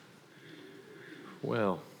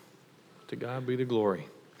Well, to God be the glory.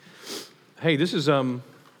 Hey, this is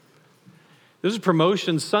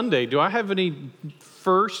Promotion Sunday. Do I have any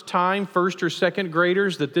first or second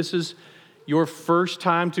graders that this is your first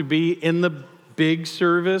time to be in the big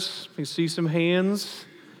service? You see some hands.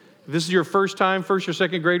 If this is your first or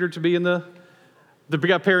second grader to be in we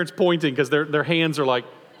got parents pointing because their hands are like,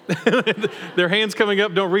 their hands coming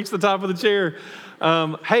up don't reach the top of the chair.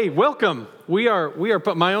 Hey, welcome. We are.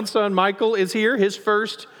 My own son Michael is here. His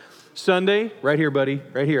first Sunday, right here, buddy.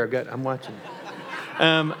 Right here. I'm watching.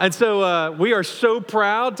 And so we are so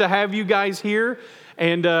proud to have you guys here.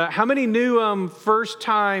 And how many new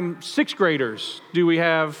first-time sixth graders do we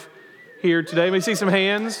have here today? Let me see some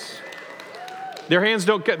hands. Their hands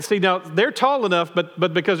don't see now. They're tall enough,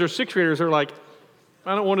 but because they're sixth graders, they're like,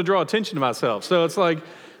 I don't want to draw attention to myself. So it's like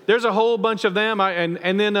there's a whole bunch of them.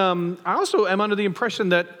 And then I also am under the impression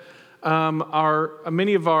that I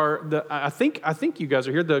think you guys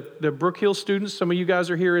are here. The Brook Hill students. Some of you guys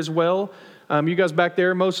are here as well. You guys back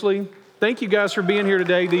there mostly. Thank you guys for being here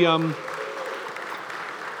today. The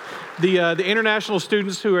international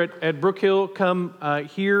students who are at Brook Hill come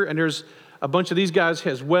here, and there's a bunch of these guys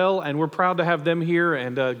as well, and we're proud to have them here.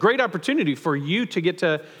 And a great opportunity for you to get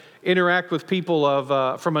to interact with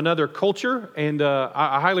people from another culture, and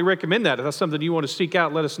I highly recommend that. If that's something you want to seek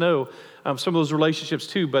out, let us know some of those relationships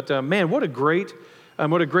too. But man, what a great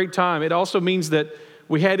time! It also means that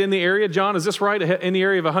we had in the area, John, is this right? In the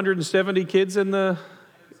area of 170 kids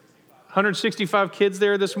 165 kids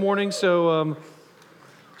there this morning. So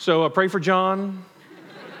pray for John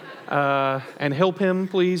and help him,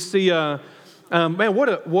 please. See, man,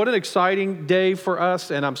 what an exciting day for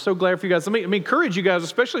us, and I'm so glad for you guys. Let me encourage you guys,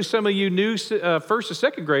 especially some of you new first and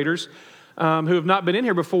second graders who have not been in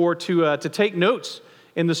here before, to take notes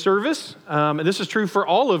in the service. And this is true for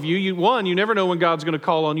all of you. You never know when God's going to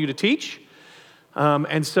call on you to teach.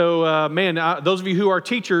 And so, those of you who are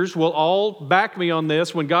teachers will all back me on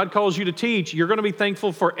this. When God calls you to teach, you're going to be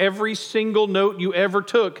thankful for every single note you ever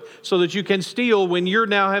took so that you can steal when you're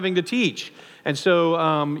now having to teach. And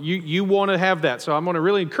so you want to have that. So I'm going to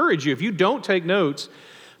really encourage you, if you don't take notes,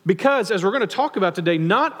 because as we're going to talk about today,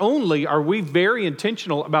 not only are we very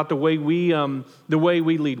intentional about the way we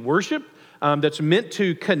lead worship, that's meant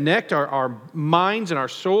to connect our minds and our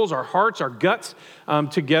souls, our hearts, our guts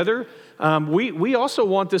together. We also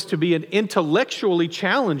want this to be an intellectually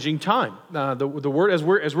challenging time. The word, as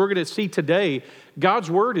we're going to see today,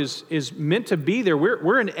 God's word is meant to be there.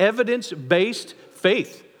 We're an evidence-based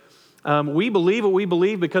faith. We believe what we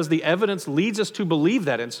believe because the evidence leads us to believe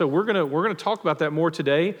that, and so we're gonna talk about that more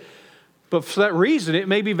today. But for that reason, it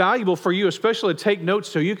may be valuable for you, especially to take notes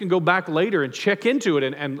so you can go back later and check into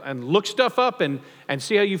it and look stuff up and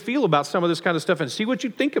see how you feel about some of this kind of stuff and see what you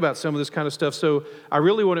think about some of this kind of stuff. So I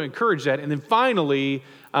really want to encourage that. And then finally,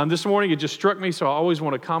 this morning it just struck me, so I always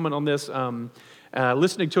want to comment on this.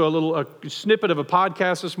 Listening to a snippet of a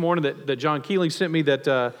podcast this morning that John Keeling sent me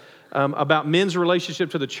about men's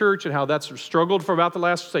relationship to the church and how that's struggled for about the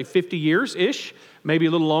last, say, 50 years-ish, maybe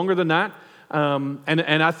a little longer than that.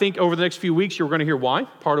 And I think over the next few weeks, you're going to hear why,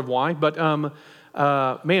 part of why. But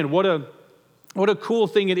man, what a cool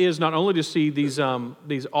thing it is not only to see these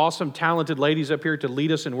awesome, talented ladies up here to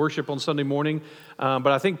lead us in worship on Sunday morning, but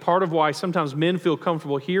I think part of why sometimes men feel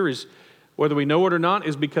comfortable here is, whether we know it or not,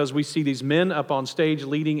 is because we see these men up on stage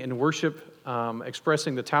leading in worship,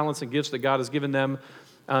 expressing the talents and gifts that God has given them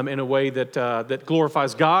in a way that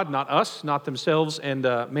glorifies God, not us, not themselves. And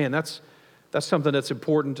man, that's something that's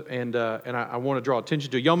important, and I want to draw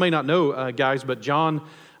attention to. Y'all may not know, guys, but John,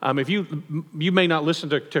 if you may not listen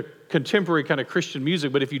to contemporary kind of Christian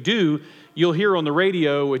music, but if you do, you'll hear on the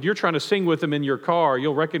radio, if you're trying to sing with them in your car,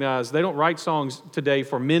 you'll recognize they don't write songs today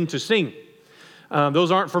for men to sing.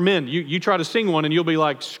 Those aren't for men. You try to sing one, and you'll be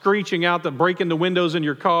like screeching out, breaking the windows in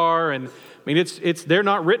your car, and I mean, they're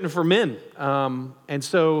not written for men. And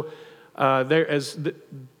so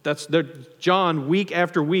John, week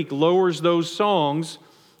after week, lowers those songs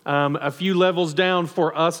a few levels down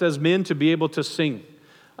for us as men to be able to sing,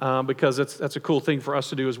 because that's a cool thing for us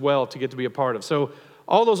to do as well, to get to be a part of. So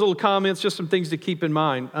all those little comments, just some things to keep in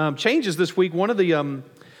mind. Changes this week. One of the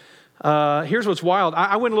here's what's wild.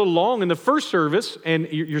 I went a little long in the first service, and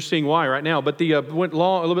you're seeing why right now. But went a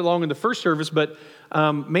little bit long in the first service, but.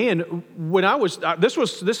 Man, when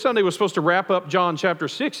this Sunday was supposed to wrap up John chapter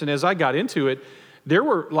 6, and as I got into it, there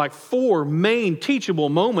were like 4 main teachable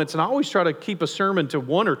moments, and I always try to keep a sermon to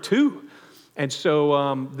 1 or 2. And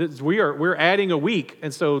so we're adding a week,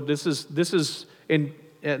 and so this is in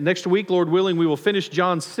next week, Lord willing, we will finish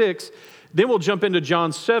John 6. Then we'll jump into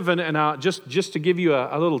John 7, and just to give you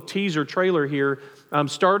a little teaser trailer here,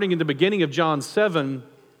 starting in the beginning of John 7,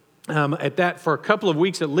 at that for a couple of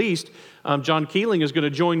weeks at least, John Keeling is going to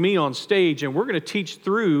join me on stage, and we're going to teach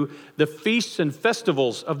through the feasts and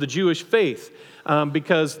festivals of the Jewish faith.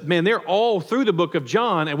 Because, man, they're all through the book of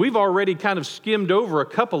John, and we've already kind of skimmed over a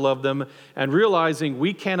couple of them and realizing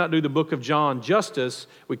we cannot do the book of John justice.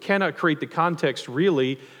 We cannot create the context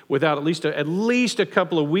really without at least a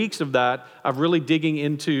couple of weeks of that, of really digging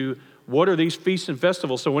into what are these feasts and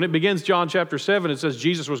festivals. So when it begins John chapter 7, it says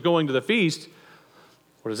Jesus was going to the feast.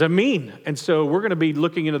 What does that mean? And so we're going to be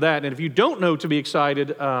looking into that. And if you don't know to be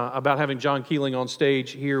excited about having John Keeling on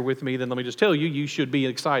stage here with me, then let me just tell you, you should be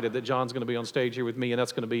excited that John's going to be on stage here with me, and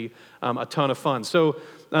that's going to be a ton of fun. So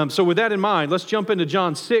with that in mind, let's jump into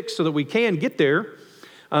John 6 so that we can get there.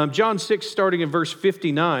 John 6, starting in verse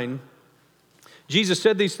 59, Jesus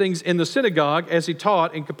said these things in the synagogue as he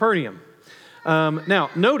taught in Capernaum.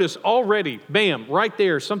 Now, notice already, bam, right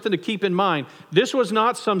there, something to keep in mind. This was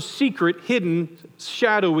not some secret, hidden,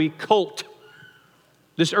 shadowy cult.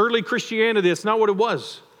 This early Christianity, that's not what it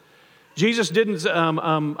was. Jesus didn't,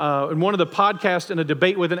 in one of the podcasts in a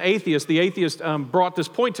debate with an atheist, the atheist brought this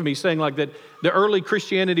point to me, saying like that the early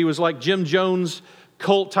Christianity was like Jim Jones'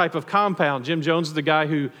 cult type of compound. Jim Jones is the guy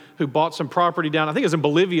who bought some property down, I think it was in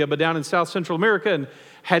Bolivia, but down in South Central America, and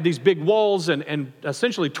had these big walls and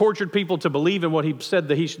essentially tortured people to believe in what he said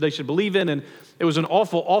that they should believe in. And it was an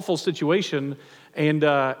awful, awful situation. And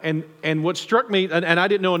what struck me, and I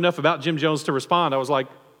didn't know enough about Jim Jones to respond. I was like,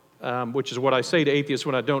 which is what I say to atheists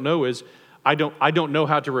when I don't know is, I don't know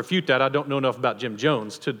how to refute that. I don't know enough about Jim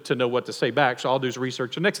Jones to know what to say back. So I'll do some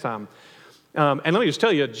research the next time. And let me just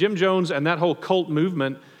tell you, Jim Jones and that whole cult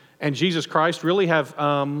movement and Jesus Christ really have,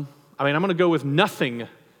 I'm going to go with nothing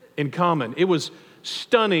in common. It was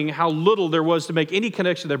stunning how little there was to make any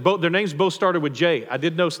connection. Their names both started with J. I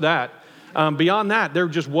did notice that. Beyond that, there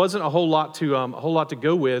just wasn't a whole lot to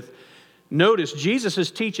go with. Notice Jesus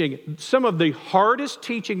is teaching some of the hardest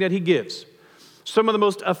teaching that he gives, some of the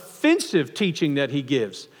most offensive teaching that he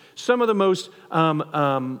gives, some of the most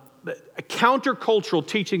countercultural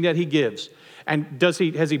teaching that he gives. And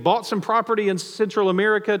has he bought some property in Central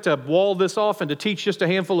America to wall this off and to teach just a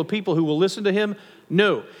handful of people who will listen to him?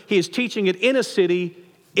 No. He is teaching it in a city,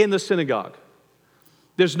 in the synagogue.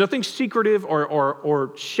 There's nothing secretive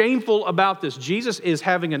or shameful about this. Jesus is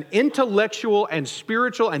having an intellectual and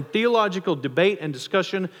spiritual and theologial debate and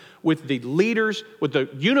discussion with the leaders, with the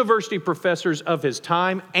university professors of his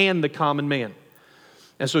time and the common man.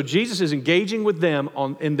 And so Jesus is engaging with them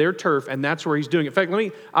in their turf, and that's where he's doing it. In fact,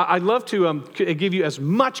 I'd love to give you as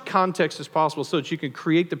much context as possible so that you can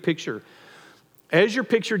create the picture. As you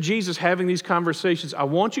picture Jesus having these conversations, I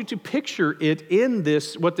want you to picture it in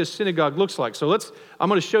what this synagogue looks like. So I'm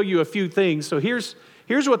going to show you a few things. So here's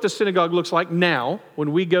what the synagogue looks like now.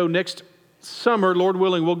 When we go next summer, Lord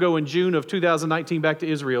willing, we'll go in June of 2019 back to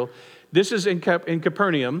Israel. This is in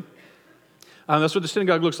Capernaum. That's what the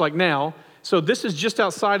synagogue looks like now. So this is just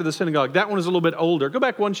outside of the synagogue. That one is a little bit older. Go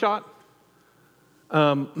back one shot.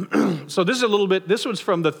 So this one's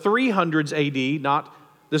from the 300s AD,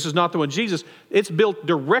 this is not the one Jesus. It's built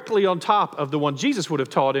directly on top of the one Jesus would have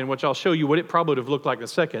taught in, which I'll show you what it probably would have looked like in a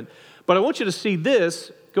second. But I want you to see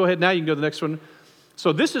this. Go ahead, now you can go to the next one.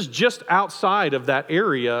 So this is just outside of that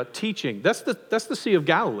area teaching. That's the Sea of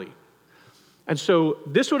Galilee. And so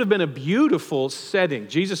this would have been a beautiful setting.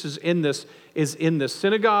 Jesus is in this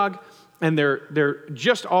synagogue, and they're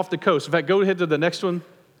just off the coast. In fact, go ahead to the next one.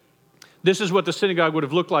 This is what the synagogue would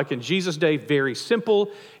have looked like in Jesus' day. Very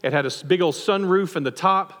simple. It had a big old sunroof in the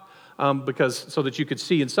top so that you could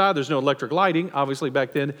see inside. There's no electric lighting, obviously,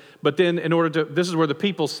 back then. But then this is where the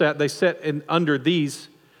people sat. They sat under these,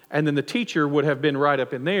 and then the teacher would have been right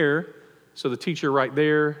up in there. So the teacher right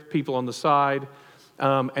there, people on the side.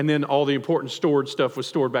 And then all the important stored stuff was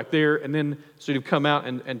stored back there. And then so he'd come out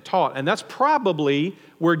and taught. And that's probably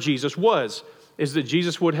where Jesus was, is that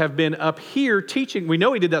Jesus would have been up here teaching. We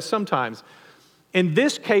know he did that sometimes. In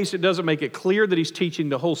this case, it doesn't make it clear that he's teaching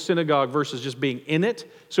the whole synagogue versus just being in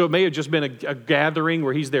it. So it may have just been a gathering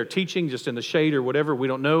where he's there teaching just in the shade or whatever. We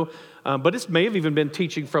don't know. But it may have even been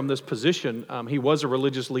teaching from this position. He was a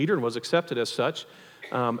religious leader and was accepted as such,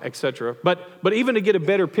 etc. But even to get a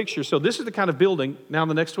better picture, so this is the kind of building. Now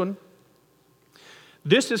the next one.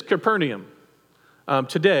 This is Capernaum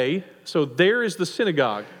today. So there is the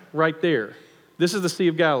synagogue right there. This is the Sea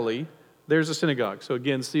of Galilee. There's a synagogue. So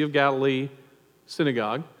again, Sea of Galilee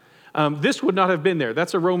synagogue. This would not have been there.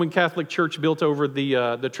 That's a Roman Catholic church built over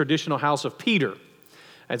the traditional house of Peter.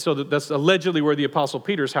 And so that's allegedly where the Apostle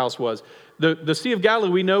Peter's house was. The Sea of Galilee,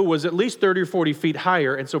 we know, was at least 30 or 40 feet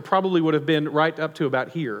higher, and so probably would have been right up to about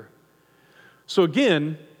here. So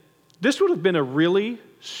again, This would have been a really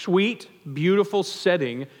sweet, beautiful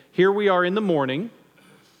setting. Here we are in the morning.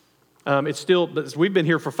 We've been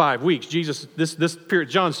here for 5 weeks. Jesus, this period,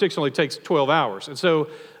 John 6 only takes 12 hours. And so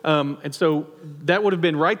that would have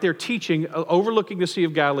been right there teaching, overlooking the Sea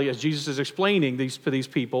of Galilee as Jesus is explaining to these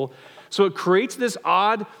people. So it creates this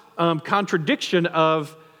odd contradiction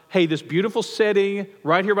of, hey, this beautiful setting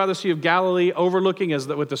right here by the Sea of Galilee, overlooking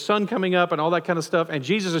with the sun coming up and all that kind of stuff. And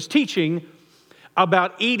Jesus is teaching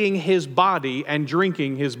about eating his body and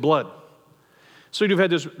drinking his blood. So you'd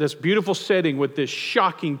have had this beautiful setting with this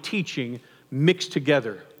shocking teaching mixed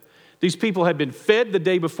together. These people had been fed the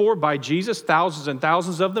day before by Jesus, thousands and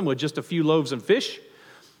thousands of them with just a few loaves and fish.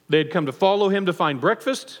 They had come to follow him to find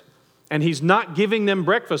breakfast, and he's not giving them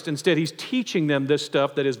breakfast. Instead, he's teaching them this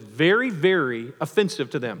stuff that is very, very offensive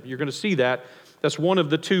to them. You're going to see that. That's one of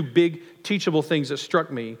the two big teachable things that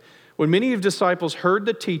struck me. When many of the disciples heard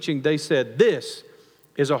the teaching, they said, "This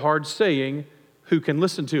is a hard saying. Who can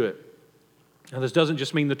listen to it?" Now, this doesn't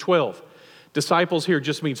just mean the 12. Disciples here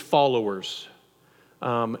just means followers.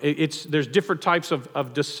 There's different types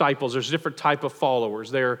of disciples. There's different type of followers.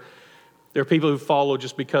 There are people who follow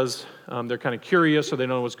just because they're kind of curious or they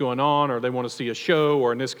don't know what's going on or they want to see a show,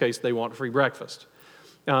 or in this case, they want free breakfast.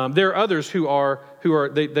 There are others who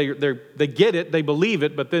they get it, they believe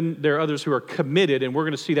it, but then there are others who are committed, and we're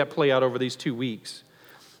going to see that play out over these 2 weeks.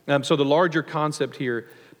 So the larger concept here.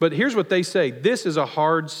 But here's what they say. This is a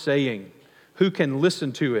hard saying. Who can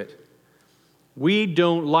listen to it? We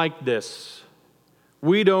don't like this.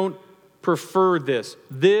 We don't prefer this.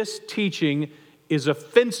 This teaching is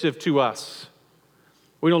offensive to us.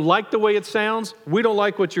 We don't like the way it sounds. We don't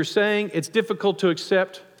like what you're saying. It's difficult to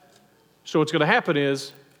accept. So what's going to happen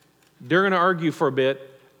is they're going to argue for a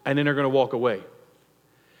bit, and then they're going to walk away.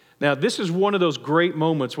 Now, this is one of those great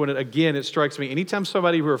moments when, it strikes me, anytime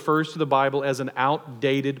somebody refers to the Bible as an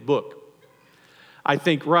outdated book, I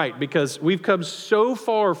think, right, because we've come so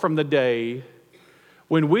far from the day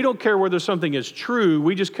when we don't care whether something is true,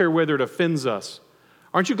 we just care whether it offends us.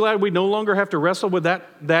 Aren't you glad we no longer have to wrestle with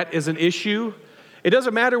that as an issue? It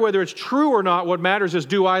doesn't matter whether it's true or not. What matters is,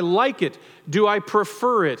 do I like it? Do I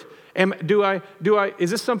prefer it?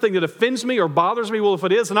 Is this something that offends me or bothers me? Well, if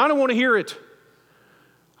it is, then I don't want to hear it.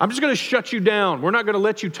 I'm just going to shut you down. We're not going to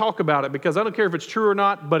let you talk about it because I don't care if it's true or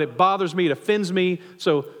not, but it bothers me, it offends me.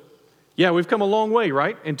 So, yeah, we've come a long way,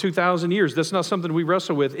 right? In 2,000 years. That's not something we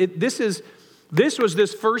wrestle with. This was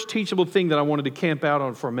this first teachable thing that I wanted to camp out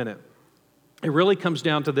on for a minute. It really comes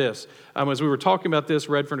down to this. As we were talking about this,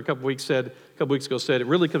 Redfern a couple weeks ago said, it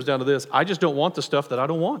really comes down to this. I just don't want the stuff that I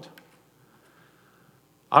don't want.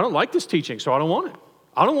 I don't like this teaching, so I don't want it.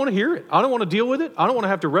 I don't want to hear it. I don't want to deal with it. I don't want to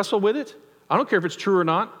have to wrestle with it. I don't care if it's true or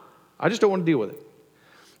not. I just don't want to deal with it.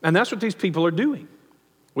 And that's what these people are doing.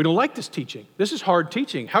 We don't like this teaching. This is hard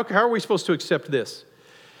teaching. How are we supposed to accept this?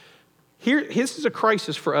 This is a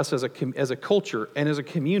crisis for us as a culture and as a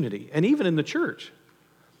community, and even in the church.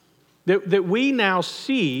 That we now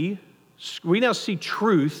see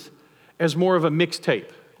truth as more of a mixtape.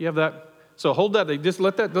 You have that? So hold that.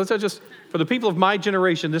 Let that just, for the people of my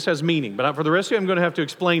generation, this has meaning. But for the rest of you, I'm going to have to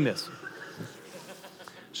explain this.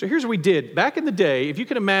 So here's what we did. Back in the day, if you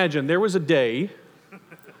can imagine, there was a day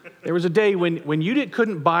when you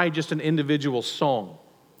couldn't buy just an individual song,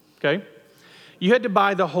 okay? You had to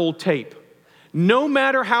buy the whole tape. No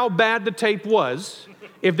matter how bad the tape was,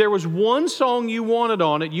 if there was one song you wanted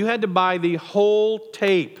on it, you had to buy the whole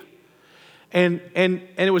tape. And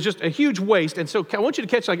it was just a huge waste. And so I want you to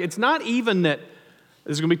catch, it's not even that,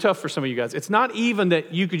 this is going to be tough for some of you guys. It's not even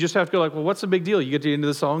that you could just have to go well, what's the big deal? You get to the end of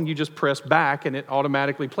the song, you just press back and it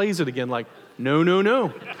automatically plays it again.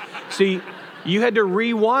 No. See, you had to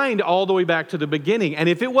rewind all the way back to the beginning. And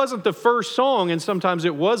if it wasn't the first song, and sometimes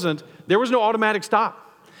it wasn't, there was no automatic stop.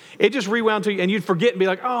 It just rewound to you, and you'd forget and be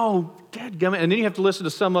like, oh, dadgummit. And then you have to listen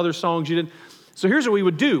to some other songs you didn't. So here's what we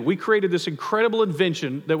would do. We created this incredible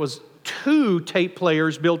invention that was 2 tape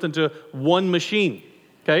players built into one machine,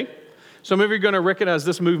 okay? Some of you are going to recognize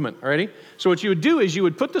this movement, all righty? So what you would do is you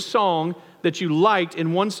would put the song that you liked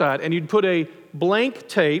in one side, and you'd put a blank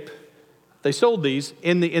tape, they sold these,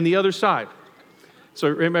 in the other side. So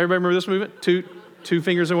remember this movement? Two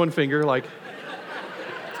fingers and one finger,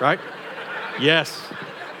 right? Yes.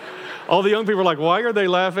 All the young people are like, why are they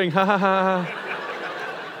laughing? Ha, ha, ha.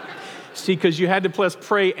 See, because you had to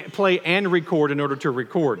play and record in order to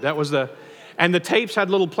record. That was and the tapes had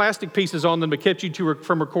little plastic pieces on them that kept you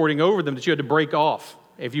from recording over them that you had to break off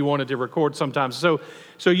if you wanted to record sometimes. So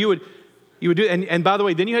you would do, and by the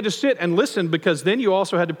way, then you had to sit and listen because then you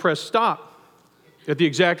also had to press stop at the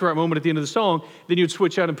exact right moment at the end of the song, then you'd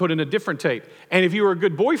switch out and put in a different tape. And if you were a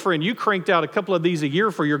good boyfriend, you cranked out a couple of these a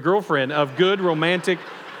year for your girlfriend of good romantic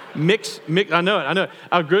mix, I know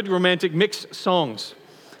it, good romantic mix songs.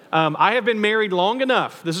 I have been married long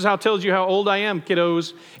enough. This is how it tells you how old I am,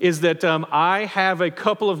 kiddos, is that I have a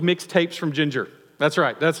couple of mixed tapes from Ginger. That's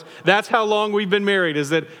right. That's how long we've been married, is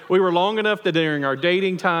that we were long enough that during our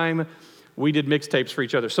dating time, we did mixtapes for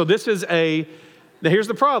each other. So this is now here's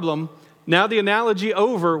the problem. Now the analogy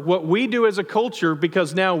over, what we do as a culture,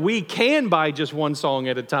 because now we can buy just one song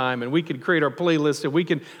at a time, and we can create our playlists, and we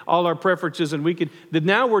can, all our preferences, and that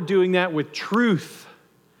now we're doing that with truth.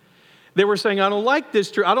 They were saying, I don't like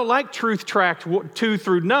this truth. I don't like truth track 2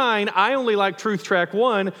 through 9. I only like truth track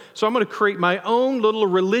 1, so I'm going to create my own little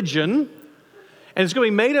religion, and it's going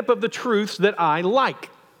to be made up of the truths that I like.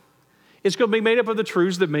 It's going to be made up of the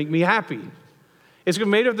truths that make me happy. It's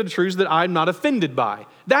going to be made up of the truths that I'm not offended by.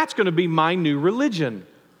 That's going to be my new religion.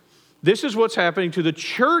 This is what's happening to the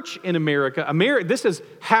church in America. This has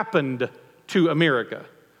happened to America.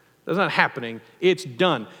 That's not happening. It's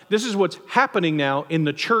done. This is what's happening now in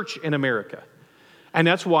the church in America. And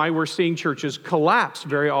that's why we're seeing churches collapse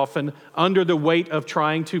very often under the weight of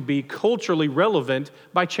trying to be culturally relevant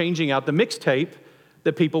by changing out the mixtape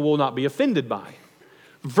that people will not be offended by,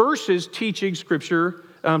 versus teaching Scripture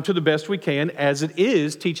to the best we can as it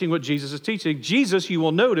is, teaching what Jesus is teaching. Jesus, you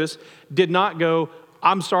will notice, did not go,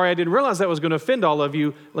 I'm sorry, I didn't realize that was going to offend all of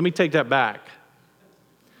you. Let me take that back.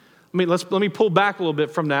 Let me pull back a little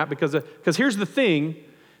bit from that, because here's the thing.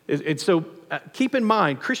 Keep in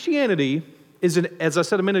mind, Christianity is, as I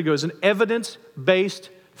said a minute ago, is an evidence-based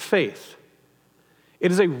faith.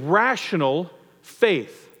 It is a rational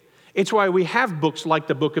faith. It's why we have books like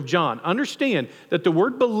the book of John. Understand that the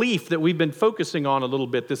word belief that we've been focusing on a little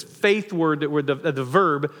bit, this faith word, the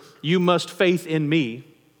verb, you must faith in me.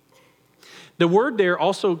 The word there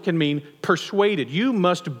also can mean persuaded. You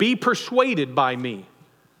must be persuaded by me.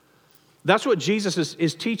 That's what Jesus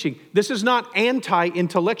is teaching. This is not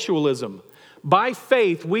anti-intellectualism. By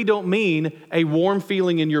faith, we don't mean a warm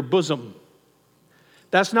feeling in your bosom.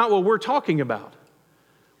 That's not what we're talking about.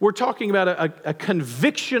 We're talking about a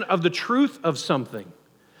conviction of the truth of something.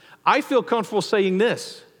 I feel comfortable saying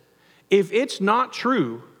this. If it's not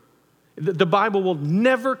true, the Bible will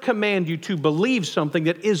never command you to believe something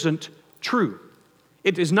that isn't true.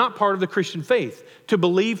 It is not part of the Christian faith to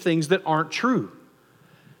believe things that aren't true.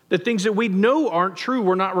 The things that we know aren't true,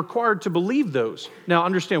 we're not required to believe those. Now,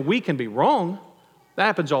 understand, we can be wrong. That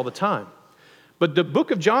happens all the time. But the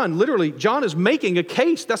book of John, literally, John is making a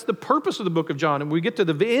case. That's the purpose of the book of John. And when we get to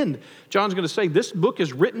the end, John's going to say, this book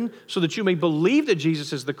is written so that you may believe that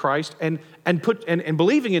Jesus is the Christ and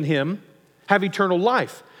believing in him have eternal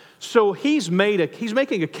life. So he's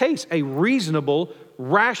making a case, a reasonable,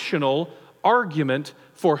 rational argument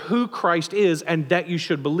for who Christ is and that you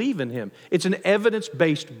should believe in him. It's an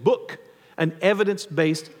evidence-based book, an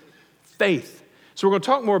evidence-based faith. So we're going to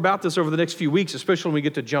talk more about this over the next few weeks, especially when we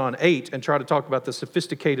get to John 8 and try to talk about the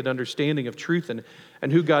sophisticated understanding of truth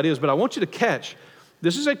and who God is. But I want you to catch,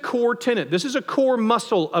 this is a core tenet, this is a core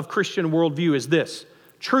muscle of Christian worldview, is this: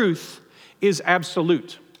 truth is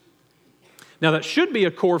absolute. Now that should be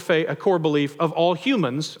a core belief of all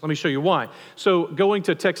humans. Let me show you why. So going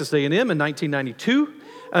to Texas A&M in 1992,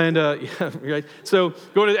 and right. So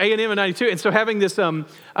going to A&M in 92, and so having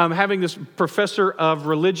this professor of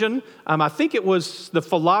religion, I think it was the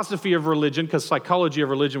philosophy of religion, because psychology of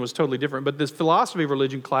religion was totally different, but this philosophy of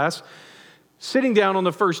religion class, sitting down on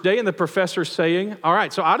the first day, and the professor saying, all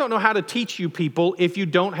right, so I don't know how to teach you people if you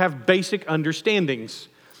don't have basic understandings.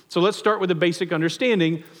 So let's start with the basic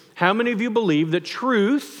understanding. How many of you believe that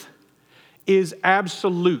truth is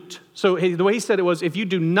absolute? So the way he said it was, if you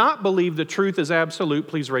do not believe the truth is absolute,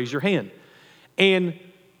 please raise your hand. And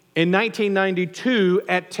in 1992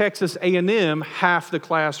 at Texas A&M, half the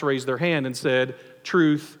class raised their hand and said,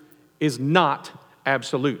 truth is not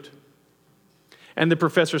absolute. And the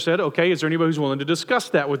professor said, okay, is there anybody who's willing to discuss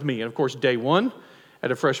that with me? And of course, day one,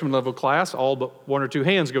 at a freshman level class, all but one or two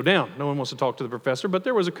hands go down. No one wants to talk to the professor, but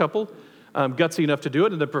there was a couple gutsy enough to do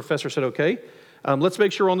it. And the professor said, okay, let's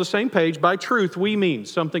make sure we're on the same page. By truth, we mean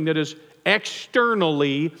something that is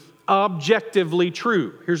externally, objectively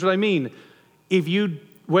true. Here's what I mean.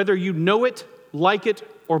 Whether you know it, like it,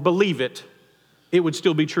 or believe it, it would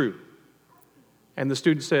still be true. And the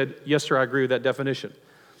student said, yes, sir, I agree with that definition.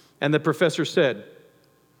 And the professor said,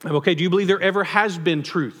 okay, do you believe there ever has been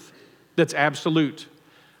truth that's absolute?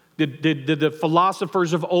 Did the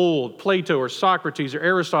philosophers of old, Plato or Socrates or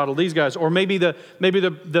Aristotle, these guys, or maybe the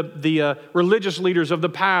religious leaders of the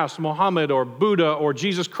past, Muhammad or Buddha or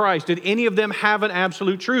Jesus Christ, did any of them have an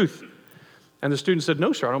absolute truth? And the student said,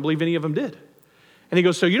 no, sir, I don't believe any of them did. And he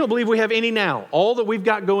goes, so you don't believe we have any now? All that we've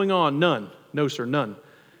got going on? None. No, sir, none.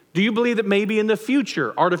 Do you believe that maybe in the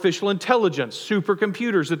future, artificial intelligence,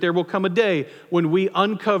 supercomputers, that there will come a day when we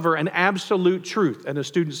uncover an absolute truth? And the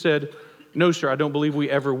student said, no, sir, I don't believe we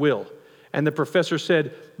ever will. And the professor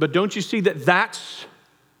said, but don't you see that that's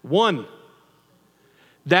one?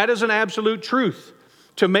 That is an absolute truth.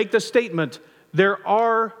 To make the statement, there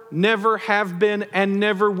are, never have been, and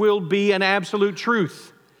never will be an absolute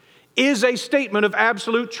truth, is a statement of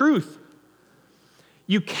absolute truth.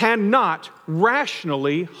 You cannot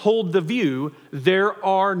rationally hold the view there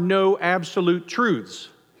are no absolute truths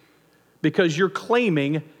because you're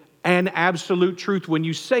claiming an absolute truth when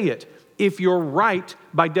you say it. If you're right,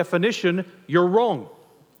 by definition, you're wrong.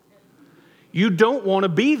 You don't want to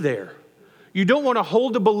be there. You don't want to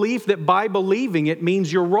hold the belief that by believing it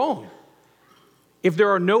means you're wrong. If there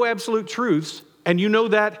are no absolute truths and you know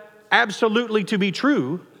that absolutely to be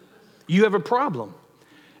true, you have a problem.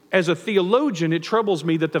 As a theologian, it troubles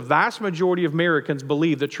me that the vast majority of Americans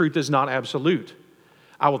believe that truth is not absolute.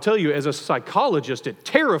 I will tell you, as a psychologist, it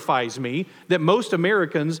terrifies me that most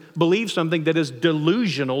Americans believe something that is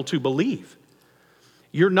delusional to believe.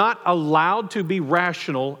 You're not allowed to be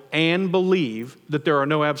rational and believe that there are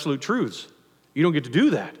no absolute truths. You don't get to do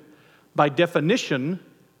that. By definition,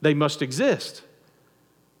 they must exist.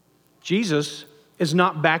 Jesus is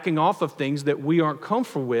not backing off of things that we aren't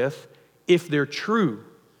comfortable with if they're true.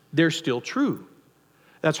 They're still true.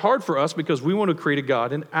 That's hard for us because we want to create a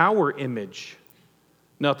God in our image,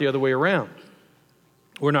 not the other way around.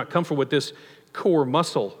 We're not comfortable with this core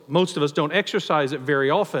muscle. Most of us don't exercise it very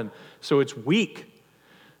often, so it's weak.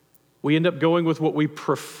 We end up going with what we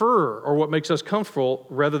prefer or what makes us comfortable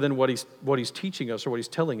rather than what he's teaching us or what he's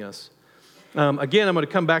telling us. Again, I'm going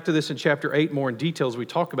to come back to this in chapter 8 more in detail as we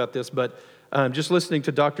talk about this, but just listening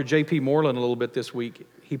to Dr. J.P. Moreland a little bit this week,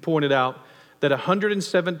 he pointed out that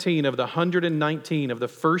 117 of the 119 of the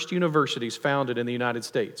first universities founded in the United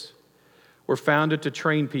States were founded to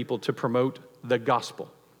train people to promote the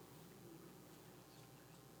gospel.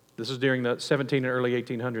 This is during the 17 and early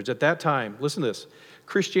 1800s. At that time, listen to this,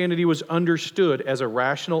 Christianity was understood as a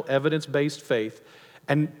rational, evidence-based faith,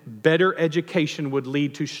 and better education would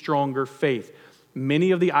lead to stronger faith.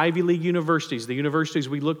 Many of the Ivy League universities, the universities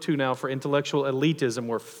we look to now for intellectual elitism,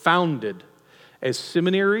 were founded as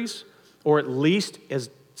seminaries, or at least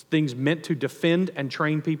as things meant to defend and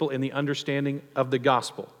train people in the understanding of the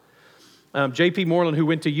gospel. J.P. Moreland, who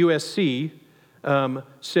went to USC,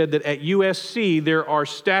 said that at USC there are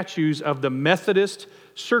statues of the Methodist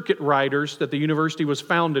circuit riders that the university was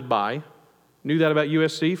founded by. Knew that about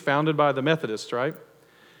USC? Founded by the Methodists, right?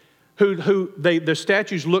 The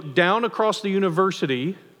statues look down across the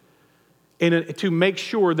university to make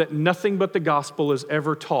sure that nothing but the gospel is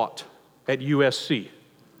ever taught at USC.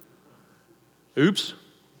 Oops.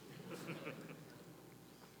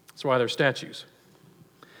 That's why they're statues.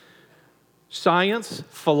 Science,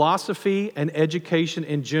 philosophy, and education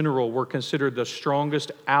in general were considered the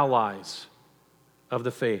strongest allies of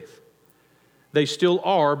the faith. They still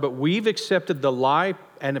are, but we've accepted the lie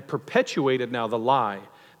and have perpetuated now the lie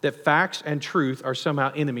that facts and truth are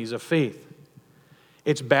somehow enemies of faith.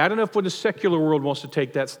 It's bad enough when the secular world wants to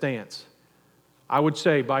take that stance. I would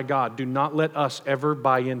say, by God, do not let us ever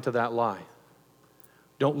buy into that lie.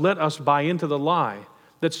 Don't let us buy into the lie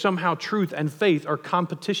that somehow truth and faith are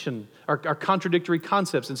competition, are contradictory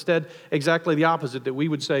concepts. Instead, exactly the opposite, that we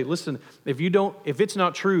would say, listen, if it's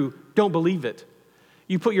not true, don't believe it.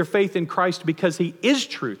 You put your faith in Christ because he is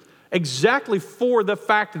truth, exactly for the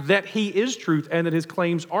fact that he is truth and that his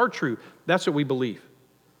claims are true. That's what we believe.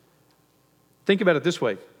 Think about it this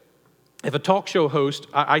way. If a talk show host,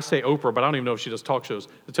 I say Oprah, but I don't even know if she does talk shows.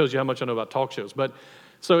 It tells you how much I know about talk shows. But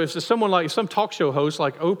so if some talk show host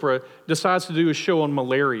like Oprah decides to do a show on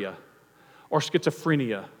malaria or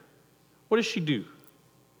schizophrenia, what does she do?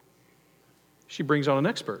 She brings on an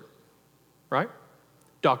expert, right?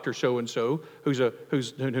 Dr. So-and-so, who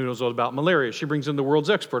knows all about malaria. She brings in the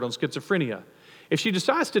world's expert on schizophrenia. If she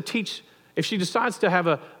decides to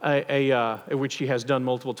have which she has done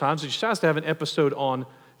multiple times, if she decides to have an episode on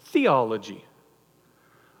theology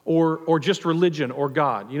or just religion or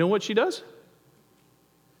God, you know what she does?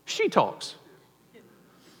 She talks.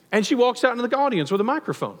 And she walks out into the audience with a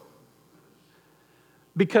microphone.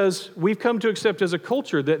 Because we've come to accept as a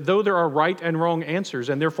culture that though there are right and wrong answers,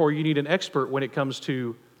 and therefore you need an expert when it comes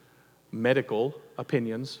to medical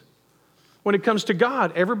opinions, when it comes to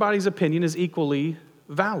God, everybody's opinion is equally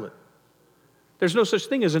valid. There's no such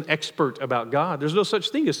thing as an expert about God. There's no such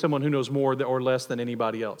thing as someone who knows more or less than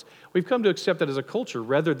anybody else. We've come to accept that as a culture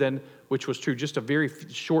rather than, which was true just a very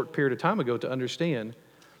short period of time ago, to understand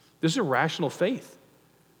this is a rational faith.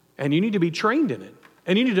 And you need to be trained in it.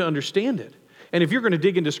 And you need to understand it. And if you're going to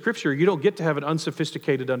dig into Scripture, you don't get to have an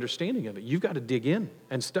unsophisticated understanding of it. You've got to dig in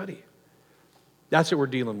and study. That's what we're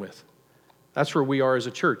dealing with. That's where we are as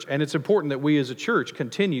a church. And it's important that we as a church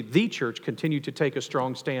continue to take a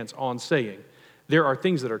strong stance on saying, there are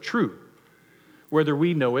things that are true, whether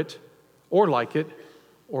we know it or like it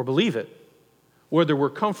or believe it, whether we're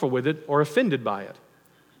comfortable with it or offended by it.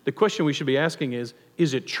 The question we should be asking is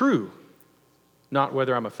it true? Not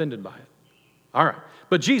whether I'm offended by it. All right.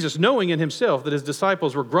 But Jesus, knowing in himself that his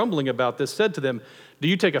disciples were grumbling about this, said to them, do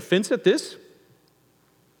you take offense at this?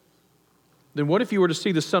 Then what if you were to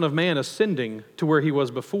see the Son of Man ascending to where he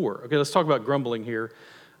was before? Okay, let's talk about grumbling here.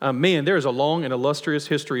 Man, there is a long and illustrious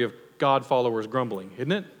history of God followers grumbling,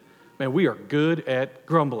 isn't it? Man, we are good at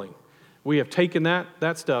grumbling. We have taken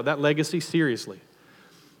that stuff, that legacy seriously.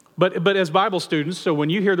 But as Bible students, so when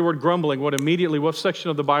you hear the word grumbling, what section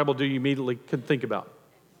of the Bible do you immediately can think about?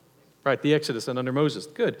 Right, the Exodus and under Moses.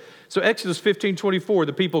 Good. So Exodus 15:24,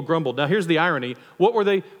 the people grumbled. Now here's the irony. What were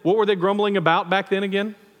they grumbling about back then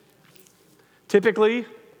again? Typically,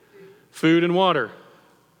 food and water.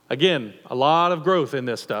 Again, a lot of growth in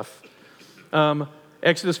this stuff.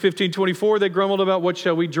 Exodus 15:24, they grumbled about what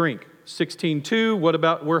shall we drink? 16:2, what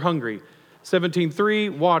about we're hungry? 17:3,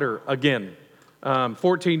 water again.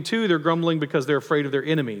 14:2, they're grumbling because they're afraid of their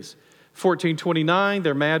enemies. 14:29,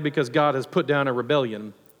 they're mad because God has put down a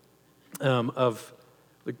rebellion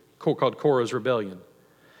called Korah's rebellion.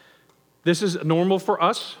 This is normal for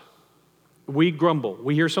us. We grumble.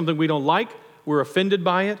 We hear something we don't like. We're offended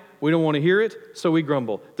by it. We don't want to hear it, so we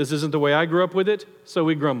grumble. This isn't the way I grew up with it, so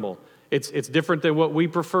we grumble. It's different than what we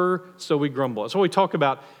prefer, so we grumble. That's what we talk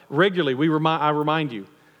about regularly. I remind you,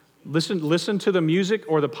 listen to the music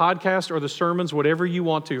or the podcast or the sermons, whatever you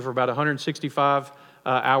want to, for about 165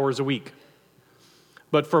 hours a week.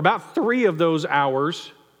 But for about 3 of those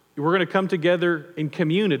hours, we're going to come together in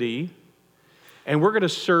community, and we're going to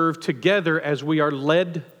serve together as we are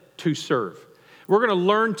led to serve. We're going to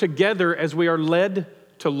learn together as we are led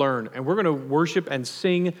to learn. And we're going to worship and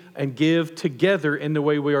sing and give together in the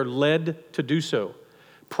way we are led to do so.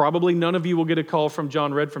 Probably none of you will get a call from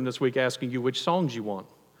John Redfern this week asking you which songs you want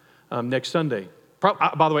next Sunday.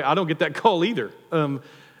 By the way, I don't get that call either.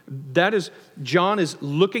 John is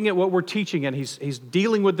looking at what we're teaching, and he's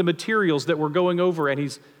dealing with the materials that we're going over, and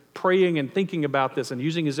he's praying and thinking about this and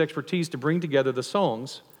using his expertise to bring together the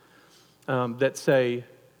songs that say,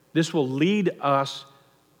 this will lead us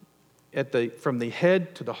from the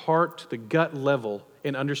head to the heart to the gut level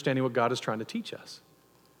in understanding what God is trying to teach us.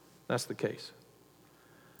 That's the case.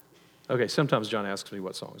 Okay, sometimes John asks me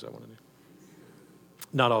what songs I want to do.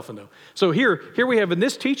 Not often, though. So here we have in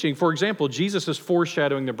this teaching, for example, Jesus is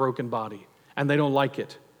foreshadowing the broken body, and they don't like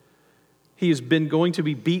it. He has been going to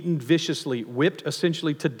be beaten viciously, whipped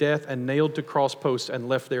essentially to death, and nailed to cross posts and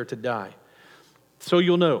left there to die. So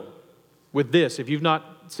you'll know, with this, if you've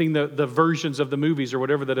not seen the versions of the movies or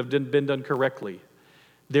whatever that have been done correctly,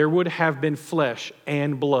 there would have been flesh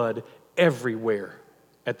and blood everywhere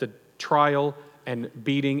at the trial and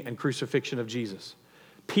beating and crucifixion of Jesus.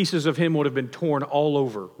 Pieces of him would have been torn all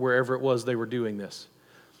over wherever it was they were doing this.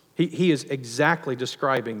 He is exactly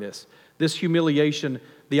describing this. This humiliation,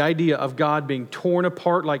 the idea of God being torn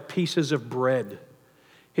apart like pieces of bread.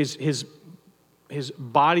 His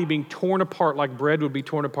body being torn apart like bread would be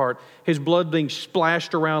torn apart. His blood being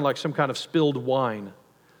splashed around like some kind of spilled wine.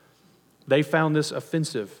 They found this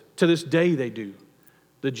offensive. To this day they do.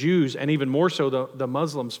 The Jews, and even more so the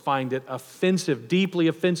Muslims, find it offensive, deeply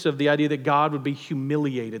offensive, the idea that God would be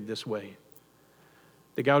humiliated this way.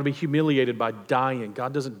 That God would be humiliated by dying.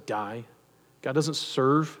 God doesn't die. God doesn't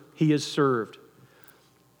serve. He is served.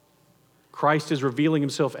 Christ is revealing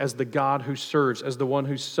himself as the God who serves, as the one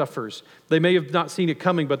who suffers. They may have not seen it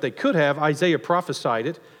coming, but they could have. Isaiah prophesied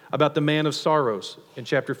it about the man of sorrows in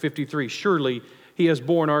chapter 53. Surely he has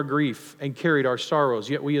borne our grief and carried our sorrows,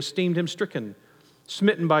 yet we esteemed him stricken,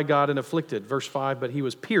 smitten by God and afflicted. Verse 5, but he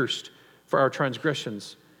was pierced for our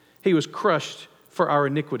transgressions. He was crushed for our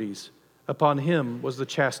iniquities. Upon him was the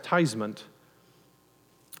chastisement,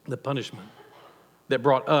 the punishment that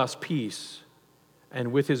brought us peace.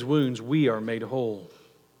 And with his wounds, we are made whole.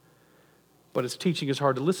 But his teaching is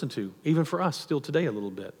hard to listen to, even for us still today a little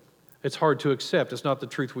bit. It's hard to accept. It's not the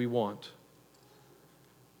truth we want.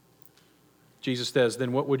 Jesus says,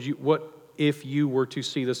 then what if you were to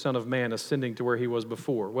see the Son of Man ascending to where he was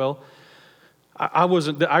before? Well,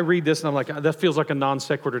 I read this and I'm like, that feels like a non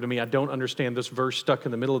sequitur to me. I don't understand this verse stuck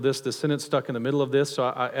in the middle of this sentence stuck in the middle of this. So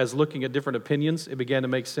as looking at different opinions, it began to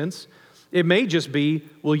make sense. It may just be,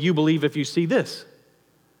 will you believe if you see this?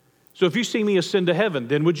 So if you see me ascend to heaven,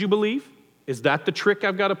 then would you believe? Is that the trick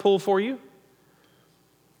I've got to pull for you?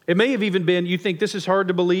 It may have even been, you think this is hard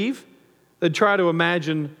to believe? Then try to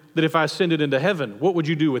imagine that if I ascended into heaven, what would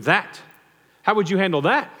you do with that? How would you handle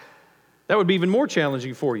that? That would be even more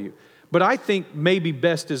challenging for you. But I think maybe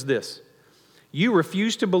best is this. You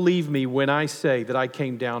refuse to believe me when I say that I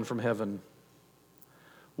came down from heaven.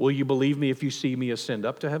 Will you believe me if you see me ascend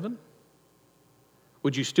up to heaven?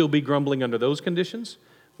 Would you still be grumbling under those conditions?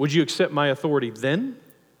 Would you accept my authority then?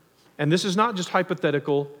 And this is not just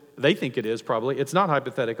hypothetical. They think it is probably. It's not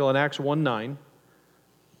hypothetical. In Acts 1:9.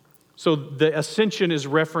 So the ascension is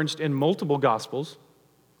referenced in multiple Gospels.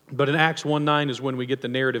 But in Acts 1:9 is when we get the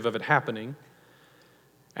narrative of it happening.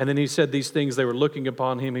 And then he said these things, they were looking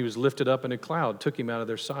upon him. He was lifted up in a cloud, took him out of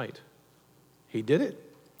their sight. He did it.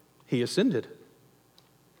 He ascended.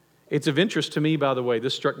 It's of interest to me, by the way,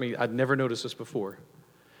 this struck me, I'd never noticed this before.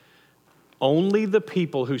 Only the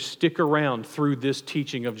people who stick around through this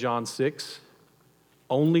teaching of John 6,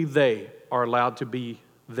 only they are allowed to be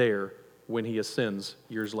there when he ascends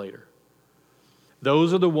years later.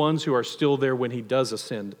 Those are the ones who are still there when he does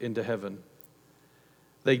ascend into heaven.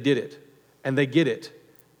 They did it, and they get it.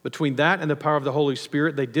 Between that and the power of the Holy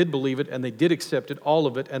Spirit, they did believe it, and they did accept it, all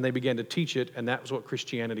of it, and they began to teach it, and that was what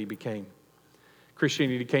Christianity became.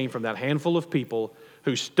 Christianity came from that handful of people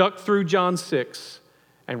who stuck through John 6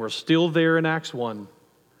 and were still there in Acts 1,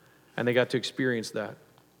 and they got to experience that.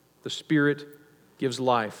 The Spirit gives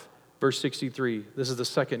life. Verse 63, this is the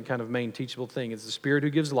second kind of main teachable thing. It's the Spirit who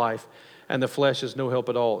gives life, and the flesh is no help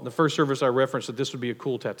at all. In the first service, I referenced that this would be a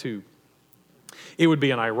cool tattoo. It would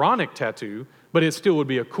be an ironic tattoo, but it still would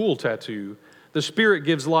be a cool tattoo. The Spirit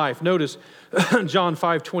gives life. Notice John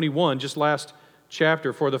 5:21, just last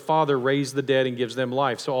chapter, for the Father raised the dead and gives them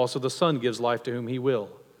life, so also the Son gives life to whom he will.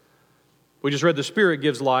 We just read the Spirit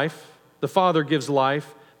gives life, the Father gives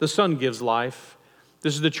life, the Son gives life.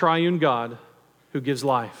 This is the triune God who gives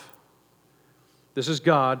life. This is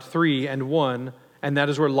God, three and one, and that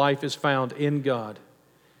is where life is found, in God.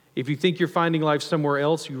 If you think you're finding life somewhere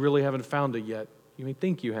else, you really haven't found it yet. You may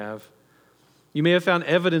think you have. You may have found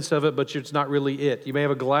evidence of it, but it's not really it. You may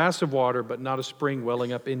have a glass of water, but not a spring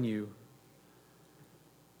welling up in you.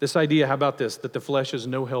 This idea, how about this, that the flesh is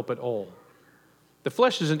no help at all? The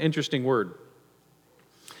flesh is an interesting word.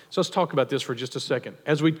 So let's talk about this for just a second.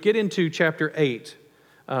 As we get into chapter 8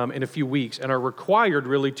 in a few weeks and are required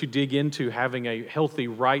really to dig into having a healthy,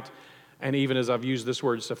 right, and even as I've used this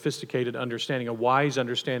word, sophisticated understanding, a wise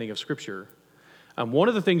understanding of Scripture. One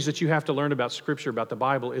of the things that you have to learn about Scripture, about the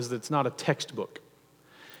Bible, is that it's not a textbook.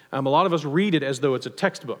 A lot of us read it as though it's a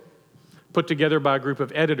textbook put together by a group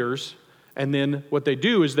of editors, and then what they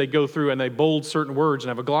do is they go through and they bold certain words and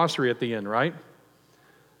have a glossary at the end, right?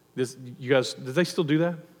 You guys, do they still do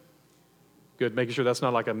that? Good, making sure that's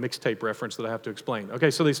not like a mixtape reference that I have to explain.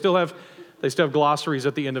 Okay, so they still have glossaries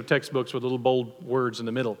at the end of textbooks with little bold words in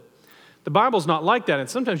the middle. The Bible's not like that, and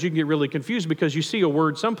sometimes you can get really confused because you see a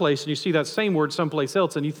word someplace and you see that same word someplace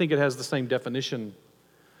else and you think it has the same definition.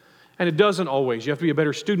 And it doesn't always. You have to be a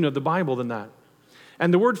better student of the Bible than that.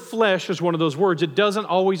 And the word flesh is one of those words. It doesn't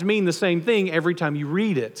always mean the same thing every time you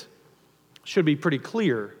read it. Should be pretty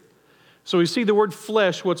clear. So we see the word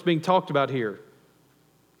flesh, what's being talked about here.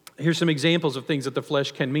 Here's some examples of things that the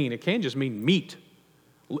flesh can mean. It can just mean meat.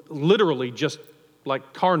 Literally just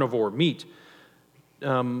like carnivore, meat.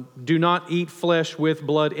 Do not eat flesh with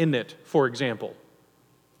blood in it, for example.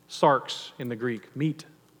 Sarx in the Greek, meat.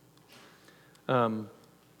 Sarx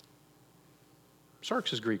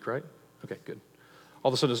is Greek, right? Okay, good. All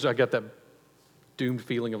of a sudden, I got that doomed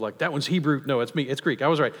feeling of like, that one's Hebrew. No, it's me. It's Greek. I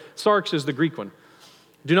was right. Sarx is the Greek one.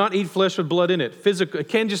 Do not eat flesh with blood in it. It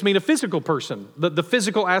can just mean a physical person. The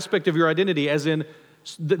physical aspect of your identity, as in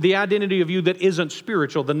the identity of you that isn't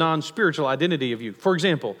spiritual, the non-spiritual identity of you. For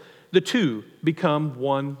example, the two become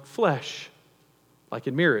one flesh, like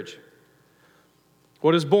in marriage.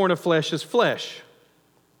 What is born of flesh is flesh.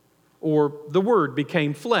 Or the Word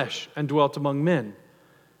became flesh and dwelt among men.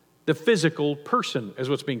 The physical person is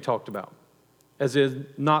what's being talked about, as in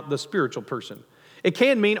not the spiritual person. It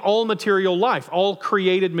can mean all material life, all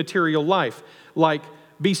created material life, like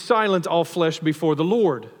be silent all flesh before the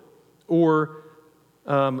Lord, or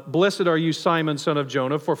blessed are you, Simon, son of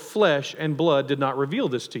Jonah, for flesh and blood did not reveal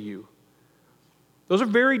this to you. Those are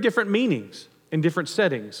very different meanings in different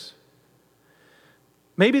settings.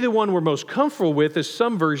 Maybe the one we're most comfortable with is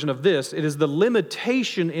some version of this. It is the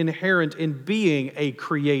limitation inherent in being a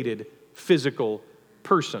created physical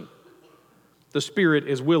person. The spirit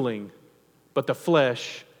is willing, but the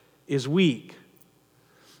flesh is weak.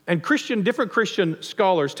 And different Christian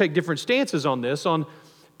scholars take different stances on this,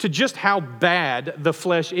 to just how bad the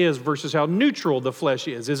flesh is versus how neutral the flesh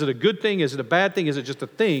is. Is it a good thing? Is it a bad thing? Is it just a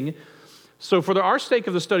thing? So for our sake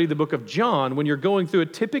of the study of the book of John, when you're going through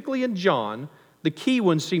it, typically in John, the key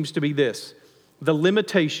one seems to be this: the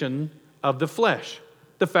limitation of the flesh.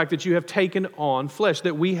 The fact that you have taken on flesh,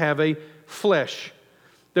 that we have a flesh.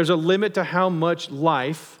 There's a limit to how much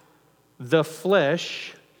life the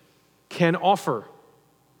flesh can offer.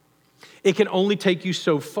 It can only take you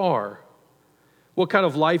so far. What kind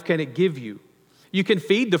of life can it give you? You can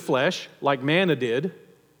feed the flesh like manna did,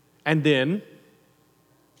 and then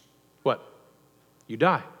what? You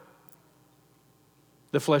die.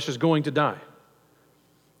 The flesh is going to die.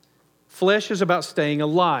 Flesh is about staying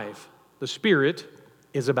alive. The spirit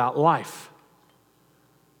is about life.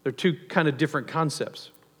 They're two kind of different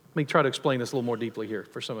concepts. Let me try to explain this a little more deeply here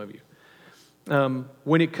for some of you.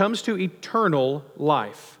 When it comes to eternal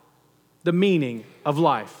life, the meaning of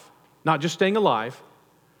life, not just staying alive,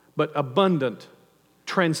 but abundant,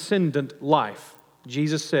 transcendent life,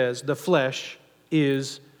 Jesus says the flesh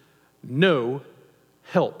is no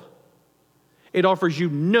help. It offers you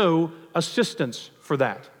no assistance for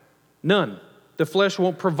that. None. The flesh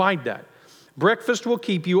won't provide that. Breakfast will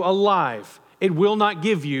keep you alive. It will not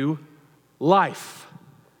give you life.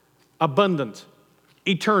 Abundant,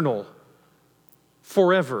 eternal,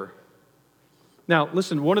 forever. Now,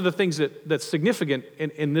 listen, one of the things that's significant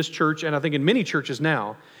in this church, and I think in many churches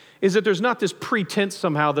now, is that there's not this pretense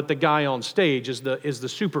somehow that the guy on stage is the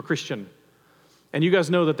super Christian. And you guys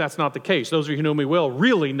know that that's not the case. Those of you who know me well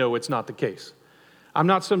really know it's not the case. I'm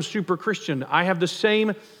not some super Christian. I have the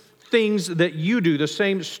same things that you do, the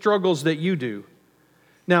same struggles that you do.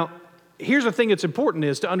 Now, here's the thing that's important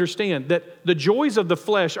is to understand that the joys of the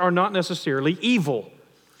flesh are not necessarily evil.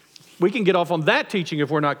 We can get off on that teaching if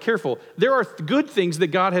we're not careful. There are good things that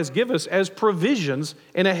God has given us as provisions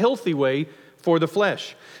in a healthy way for the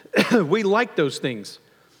flesh. We like those things.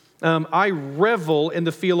 I revel in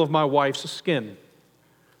the feel of my wife's skin.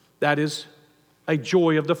 That is a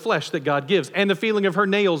joy of the flesh that God gives. And the feeling of her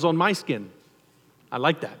nails on my skin. I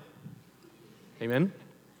like that. Amen?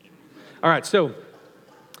 All right, so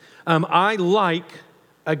I like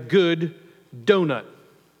a good donut,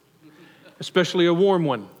 especially a warm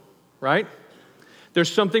one. Right?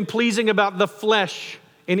 There's something pleasing about the flesh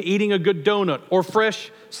in eating a good donut or fresh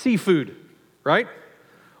seafood, right?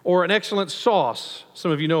 Or an excellent sauce. Some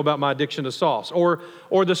of you know about my addiction to sauce. Or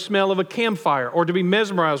the smell of a campfire, or to be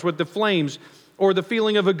mesmerized with the flames, or the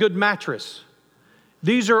feeling of a good mattress.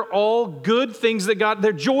 These are all good things that God,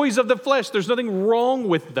 they're joys of the flesh. There's nothing wrong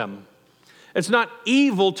with them. It's not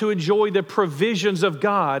evil to enjoy the provisions of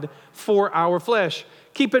God for our flesh.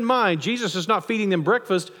 Keep in mind, Jesus is not feeding them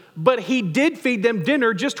breakfast, but he did feed them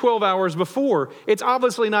dinner just 12 hours before. It's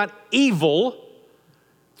obviously not evil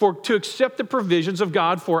to accept the provisions of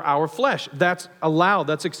God for our flesh. That's allowed,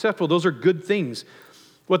 that's acceptable. Those are good things.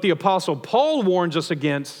 What the Apostle Paul warns us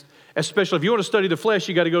against, especially if you want to study the flesh,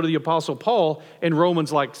 you got to go to the Apostle Paul in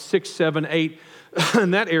Romans like 6, 7, 8,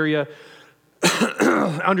 in that area.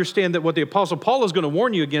 Understand that what the Apostle Paul is going to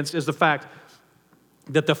warn you against is the fact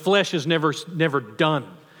that the flesh is never done.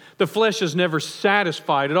 The flesh is never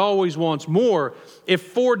satisfied. It always wants more. If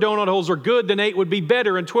 4 donut holes are good, then 8 would be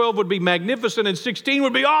better, and 12 would be magnificent, and 16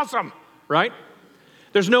 would be awesome, right?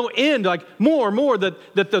 There's no end, like more,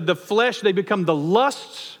 that the flesh, they become the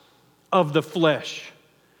lusts of the flesh.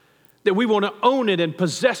 That we want to own it and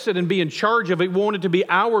possess it and be in charge of it. We want it to be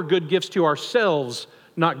our good gifts to ourselves,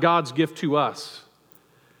 not God's gift to us.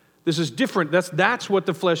 This is different. That's what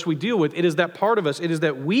the flesh we deal with. It is that part of us. It is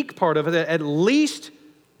that weak part of it, at least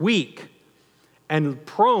weak and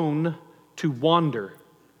prone to wander,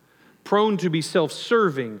 prone to be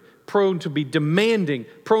self-serving, prone to be demanding,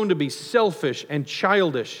 prone to be selfish and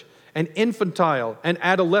childish and infantile and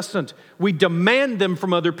adolescent. We demand them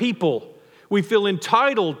from other people. We feel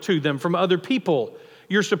entitled to them from other people.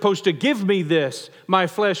 You're supposed to give me this. My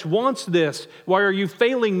flesh wants this. Why are you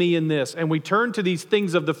failing me in this? And we turn to these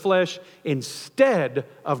things of the flesh instead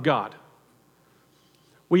of God.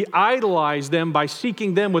 We idolize them by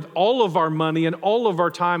seeking them with all of our money and all of our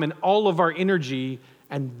time and all of our energy,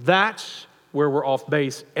 and that's where we're off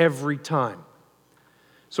base every time.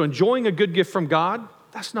 So enjoying a good gift from God,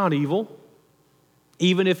 that's not evil,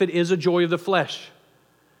 even if it is a joy of the flesh.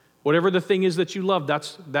 Whatever the thing is that you love,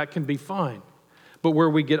 that can be fine. But where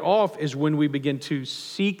we get off is when we begin to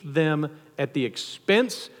seek them at the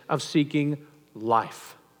expense of seeking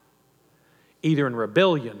life, either in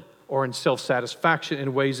rebellion or in self-satisfaction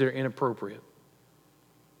in ways that are inappropriate.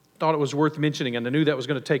 Thought it was worth mentioning, and I knew that was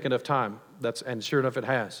going to take enough time. And sure enough, it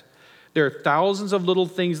has. There are thousands of little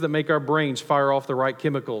things that make our brains fire off the right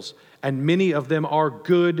chemicals, and many of them are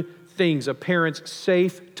good things. A parent's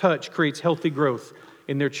safe touch creates healthy growth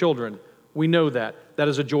in their children. We know that. That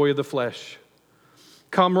is a joy of the flesh.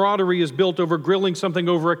 Camaraderie is built over grilling something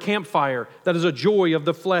over a campfire. That is a joy of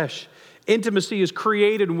the flesh. Intimacy is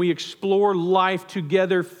created when we explore life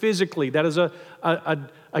together physically. That is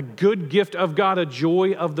a good gift of God, a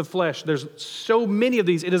joy of the flesh. There's so many of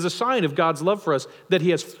these. It is a sign of God's love for us that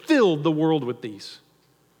He has filled the world with these.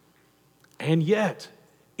 And yet,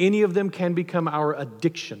 any of them can become our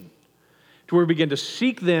addiction, to where we begin to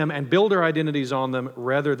seek them and build our identities on them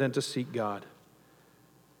rather than to seek God.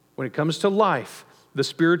 When it comes to life, the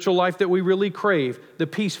spiritual life that we really crave, the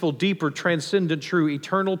peaceful, deeper, transcendent, true,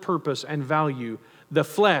 eternal purpose and value, the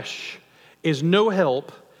flesh is no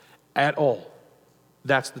help at all.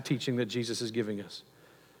 That's the teaching that Jesus is giving us.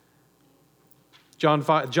 John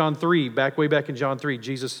 3, way back in John 3,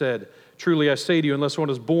 Jesus said, "Truly I say to you, unless one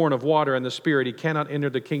is born of water and the Spirit, he cannot enter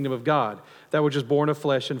the kingdom of God. That which is born of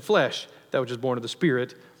flesh and flesh, that which is born of the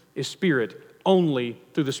Spirit is spirit. Only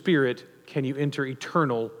through the Spirit can you enter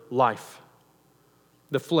eternal life.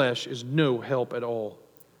 The flesh is no help at all."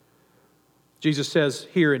 Jesus says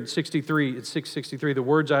here in 663, "The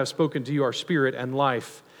words I have spoken to you are spirit and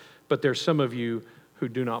life, but there's some of you who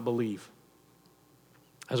do not believe."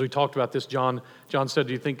 As we talked about this, John said,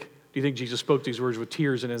 do you think Jesus spoke these words with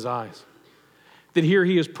tears in his eyes? That here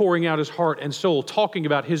he is pouring out his heart and soul, talking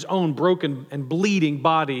about his own broken and bleeding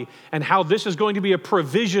body and how this is going to be a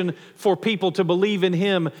provision for people to believe in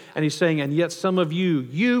him. And he's saying, and yet some of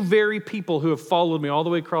you very people who have followed me all the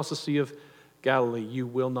way across the Sea of Galilee, you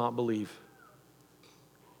will not believe.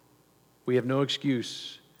 We have no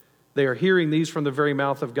excuse. They are hearing these from the very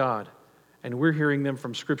mouth of God, and we're hearing them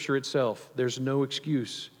from Scripture itself. There's no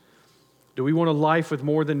excuse. Do we want a life with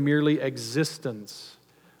more than merely existence?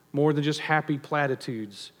 More than just happy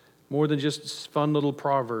platitudes, more than just fun little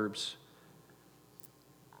proverbs?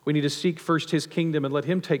 We need to seek first His kingdom and let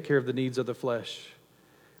Him take care of the needs of the flesh.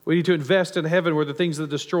 We need to invest in heaven where the things that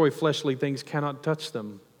destroy fleshly things cannot touch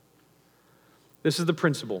them. This is the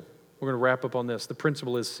principle. We're going to wrap up on this. The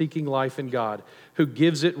principle is seeking life in God, who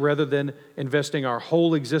gives it rather than investing our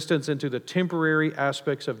whole existence into the temporary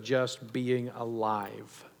aspects of just being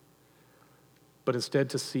alive, but instead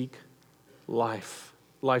to seek life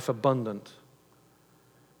abundant.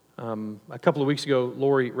 A couple of weeks ago,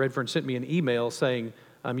 Lori Redfern sent me an email saying,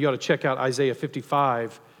 you ought to check out Isaiah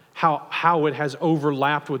 55, how it has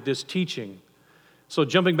overlapped with this teaching. So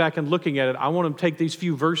jumping back and looking at it, I want to take these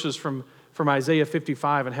few verses from Isaiah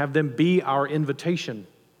 55 and have them be our invitation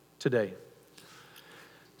today.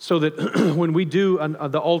 So that when we do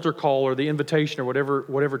the altar call or the invitation or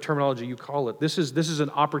whatever terminology you call it, this is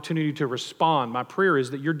an opportunity to respond. My prayer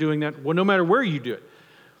is that you're doing that no matter where you do it.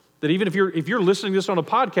 That even if you're listening to this on a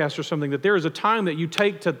podcast or something, that there is a time that you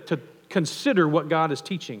take to consider what God is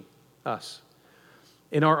teaching us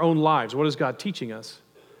in our own lives. What is God teaching us?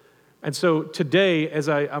 And so today,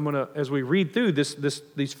 as we read through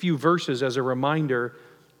these few verses as a reminder,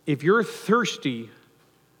 if you're thirsty,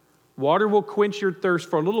 water will quench your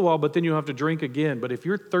thirst for a little while, but then you'll have to drink again. But if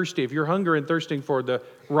you're thirsty, if you're hungry and thirsting for the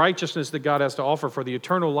righteousness that God has to offer, for the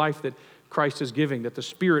eternal life that Christ is giving, that the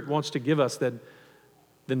Spirit wants to give us, then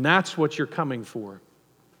that's what you're coming for.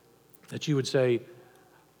 That you would say,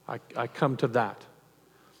 I come to that.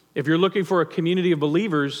 If you're looking for a community of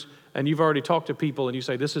believers and you've already talked to people and you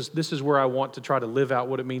say, this is where I want to try to live out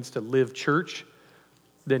what it means to live church,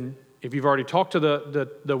 then if you've already talked to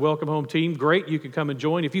the Welcome Home team, great, you can come and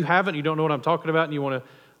join. If you haven't, you don't know what I'm talking about and you want to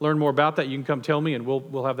learn more about that, you can come tell me and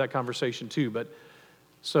we'll have that conversation too. But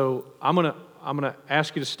so I'm gonna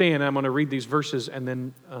ask you to stand. I'm gonna read these verses and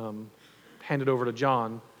then hand it over to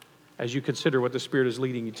John as you consider what the Spirit is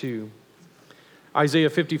leading you to. Isaiah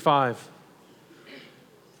 55.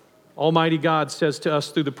 Almighty God says to us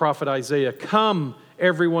through the prophet Isaiah, "Come,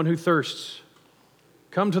 everyone who thirsts.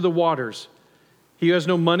 Come to the waters. He who has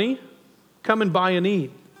no money, come and buy and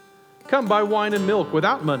eat. Come buy wine and milk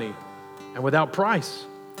without money and without price.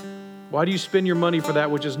 Why do you spend your money for that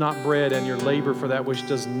which is not bread and your labor for that which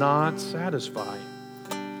does not satisfy?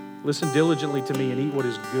 Listen diligently to me and eat what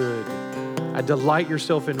is good. And delight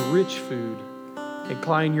yourself in rich food.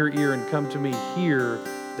 Incline your ear and come to me. Hear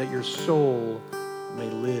that your soul may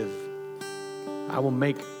live. I will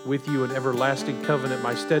make with you an everlasting covenant,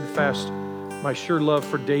 my steadfast, my sure love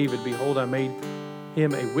for David. Behold, I made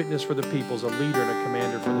him a witness for the peoples, a leader and a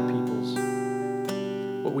commander for the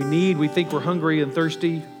peoples." What we need, we think we're hungry and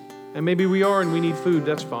thirsty. And maybe we are and we need food,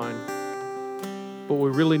 that's fine. But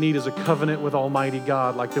what we really need is a covenant with Almighty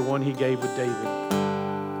God like the one he gave with David,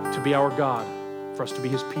 to be our God, for us to be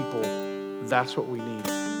his people. That's what we need,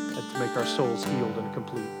 and to make our souls healed and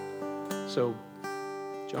complete. So,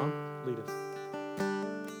 John, lead us.